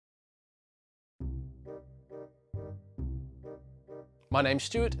My name's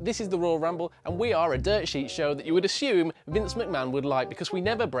Stuart, this is the Royal Ramble, and we are a dirt sheet show that you would assume Vince McMahon would like because we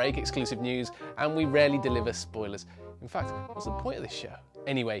never break exclusive news and we rarely deliver spoilers. In fact, what's the point of this show?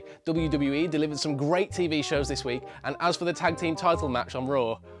 Anyway, WWE delivered some great TV shows this week, and as for the tag team title match on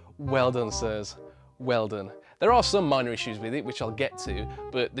Raw, well done, sirs. Well done. There are some minor issues with it, which I'll get to,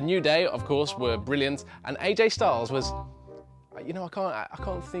 but the New Day, of course, were brilliant, and AJ Styles was, you know, I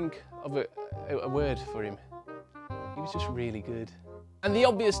can't think of a word for him. He was just really good. And the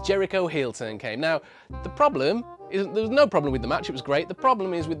obvious Jericho heel turn came. Now, the problem isn't, there was no problem with the match, it was great. The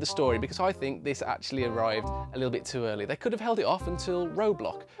problem is with the story, because I think this actually arrived a little bit too early. They could have held it off until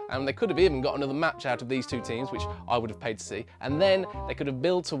Roadblock, and they could have even got another match out of these two teams, which I would have paid to see, and then they could have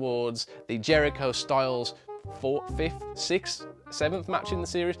built towards the Jericho Styles 4th, 5th, 6th, 7th match in the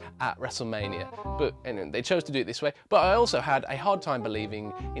series at WrestleMania. But anyway, they chose to do it this way. But I also had a hard time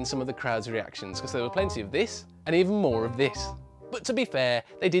believing in some of the crowd's reactions, because there were plenty of this, and even more of this. But to be fair,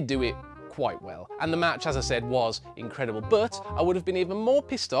 they did do it quite well. And the match, as I said, was incredible. But I would have been even more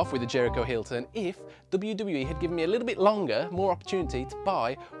pissed off with the Jericho heel turn if WWE had given me a little bit longer, more opportunity to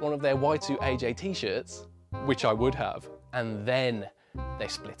buy one of their Y2AJ t-shirts, which I would have, and then they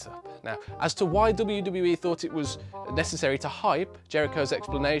split up. Now, as to why WWE thought it was necessary to hype Jericho's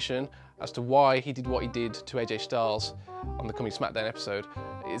explanation as to why he did what he did to AJ Styles on the coming SmackDown episode,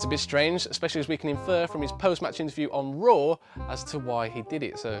 it's a bit strange, especially as we can infer from his post-match interview on Raw as to why he did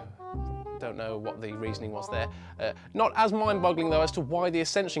it. So, don't know what the reasoning was there. Not as mind-boggling though as to why the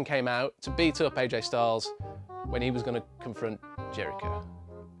Ascension came out to beat up AJ Styles when he was going to confront Jericho.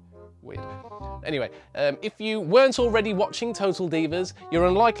 Weird. Anyway, if you weren't already watching Total Divas, you're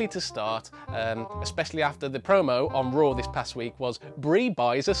unlikely to start, especially after the promo on Raw this past week was Brie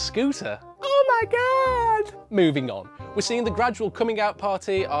buys a scooter. Oh my God! Moving on. We're seeing the gradual coming out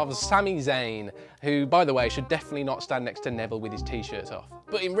party of Sami Zayn, who, by the way, should definitely not stand next to Neville with his t-shirt off.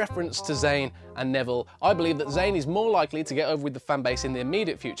 But in reference to Zayn and Neville, I believe that Zayn is more likely to get over with the fan base in the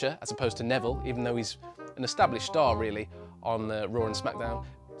immediate future, as opposed to Neville, even though he's an established star, really, on Raw and SmackDown,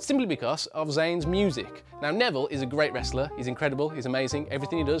 simply because of Zayn's music. Now, Neville is a great wrestler, he's incredible, he's amazing,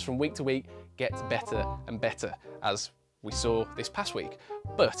 everything he does from week to week gets better and better, as we saw this past week.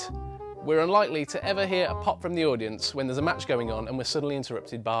 But we're unlikely to ever hear a pop from the audience when there's a match going on and we're suddenly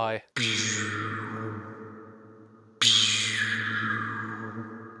interrupted by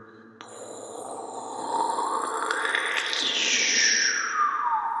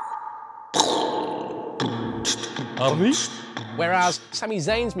Army? Whereas Sami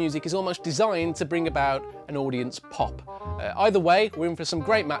Zayn's music is almost designed to bring about an audience pop. Either way, we're in for some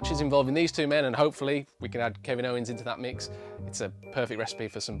great matches involving these two men, and hopefully we can add Kevin Owens into that mix. It's a perfect recipe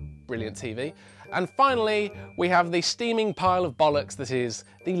for some brilliant TV. And finally, we have the steaming pile of bollocks that is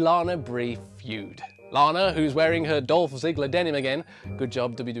the Lana-Brie feud. Lana, who's wearing her Dolph Ziggler denim again, good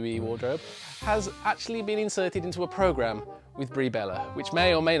job WWE wardrobe, has actually been inserted into a program with Brie Bella, which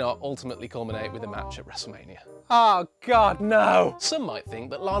may or may not ultimately culminate with a match at WrestleMania. Oh God, no! Some might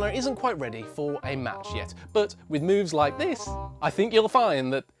think that Lana isn't quite ready for a match yet, but with moves like this, I think you'll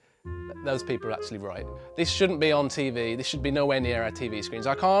find that those people are actually right. This shouldn't be on TV, this should be nowhere near our TV screens.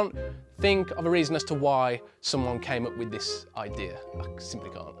 I can't think of a reason as to why someone came up with this idea. I simply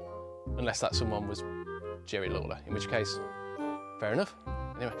can't. Unless that someone was Jerry Lawler, in which case, fair enough.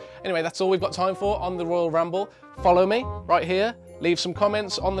 Anyway, that's all we've got time for on the Royal Ramble. Follow me right here, leave some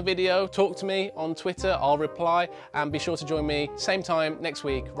comments on the video, talk to me on Twitter, I'll reply, and be sure to join me same time next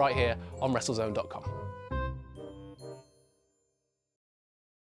week right here on WrestleZone.com.